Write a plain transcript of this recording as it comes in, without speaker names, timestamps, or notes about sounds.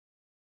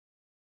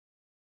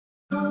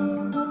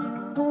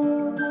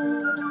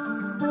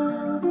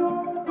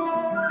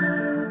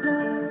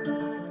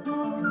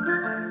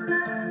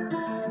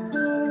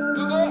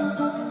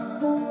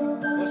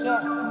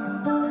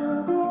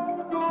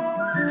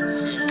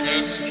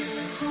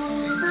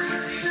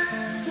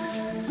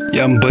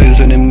Young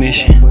boys on a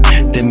mission.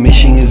 The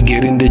mission is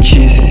getting the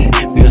cheese.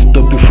 We ain't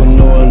stopping for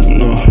no one,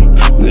 no.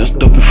 We ain't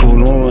stopping for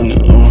no one,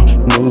 no.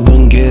 No, we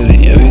gon' get it,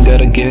 yeah, we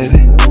gotta get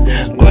it.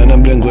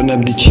 Going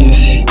up the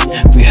cheese.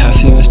 We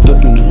hustling and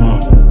stopping no more.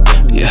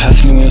 Yeah,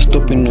 hustling and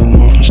stopping no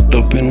more.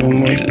 Stopping no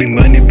more. Big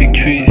money, big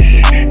trees.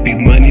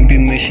 Big money,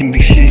 big machine,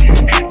 big shit.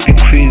 Big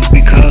quiz,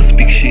 big house,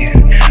 big shit.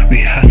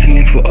 We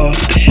hustling for all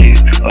the shit.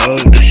 All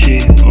the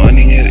shit.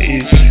 Wanting it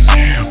is.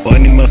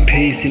 Wanting my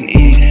pace and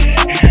ease.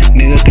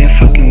 Nigga, they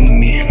fucking with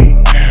me.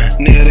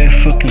 Nigga, they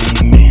fucking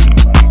with me.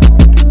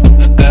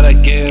 I gotta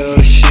get all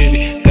the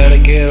shit. Gotta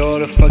get all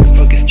the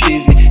fucking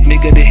streezy.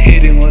 Nigga, they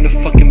hitting on the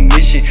fucking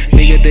mission.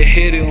 Nigga, they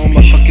hitting on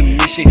my fucking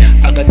mission.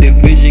 I got the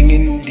vision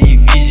in the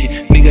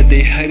vision. Nigga,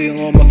 they hitting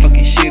on my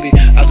fucking shit.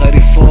 I got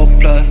it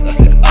 4+. I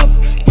said up.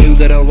 Yeah, we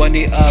gotta run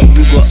it up.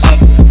 We go up.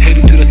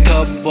 Heading to the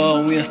top,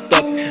 but we ain't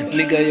stop.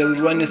 Nigga, yeah, we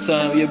running some.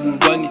 Yeah, we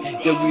running.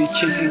 Yeah, we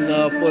chasing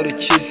up all the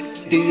cheese.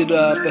 Dig it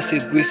up, I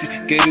said greasy,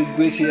 get it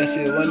greasy, I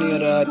said run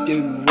it up, yeah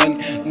we run.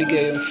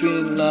 Nigga, I'm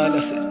feeling loud, I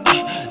said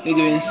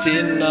nigga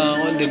insane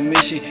now on the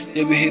mission.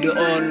 Yeah, we hit it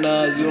all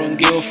now, you don't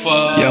give a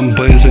fuck. Young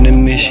boys on a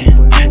mission.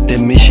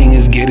 The mission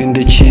is getting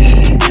the cheese.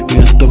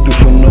 We ain't stopping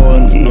for no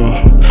one, no.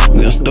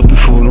 We ain't stopping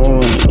for no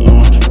one,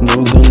 no.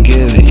 No, we gon'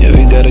 get it, yeah,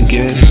 we gotta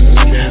get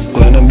it.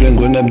 Going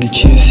up the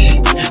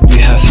cheese. We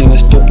hustling and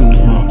stopping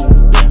no more.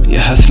 Yeah,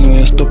 hustling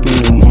and stopping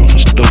no more.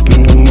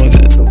 Stopping no more.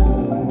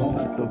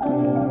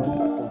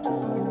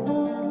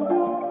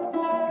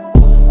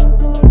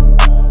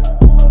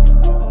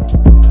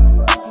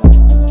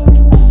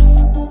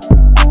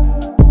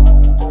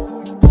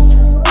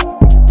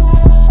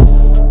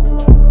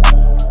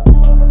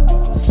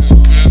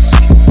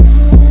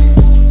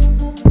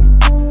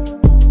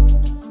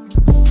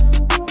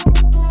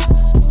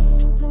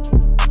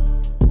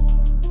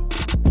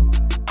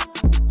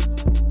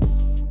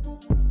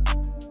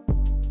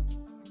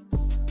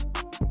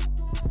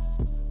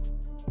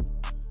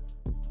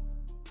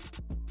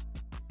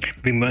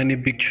 Big money,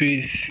 big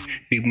trees.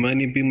 Big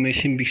money, big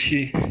machine, big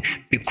shit.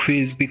 Big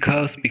quiz, big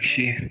house, big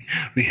shit.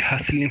 We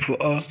hustling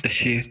for all the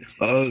shit.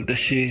 All the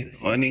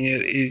shit. Wanting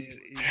it is.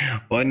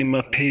 Wanting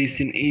my pace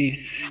and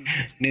ease.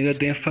 Nigga,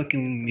 they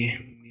fucking with me.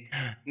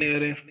 Nigga,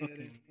 they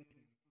fucking